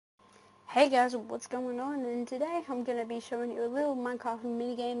Hey guys, what's going on? And today I'm going to be showing you a little Minecraft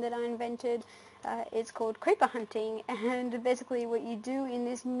minigame that I invented. It's called Creeper Hunting, and basically what you do in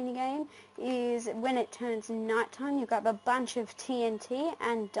this minigame is when it turns nighttime you grab a bunch of TNT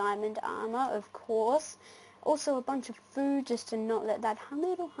and diamond armor, of course. Also a bunch of food just to not let that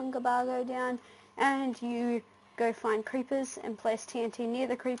little hunger bar go down, and you go find creepers and place TNT near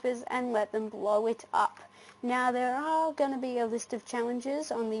the creepers and let them blow it up. Now there are going to be a list of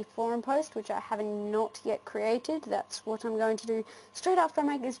challenges on the forum post which I haven't not yet created. That's what I'm going to do straight after I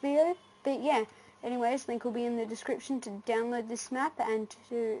make this video. But yeah, anyways, link will be in the description to download this map and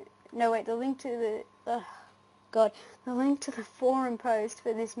to... No wait, the link to the... the link to the forum post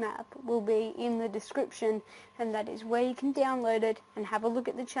for this map will be in the description, and that is where you can download it and have a look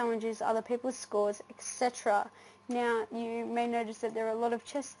at the challenges, other people's scores, etc. Now, you may notice that there are a lot of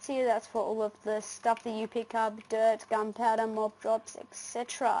chests here. That's for all of the stuff that you pick up, dirt, gunpowder, mob drops,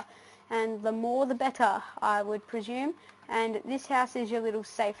 etc. And the more the better, I would presume. And this house is your little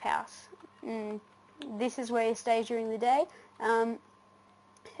safe house. This is where you stay during the day.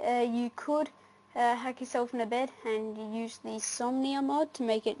 You could hack yourself in a bed and use the Somnia mod to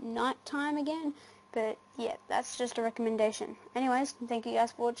make it nighttime again, but yeah, that's just a recommendation. Anyways, thank you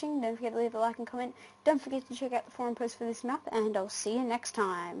guys for watching. Don't forget to leave a like and comment. Don't forget to check out the forum post for this map, and I'll see you next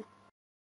time.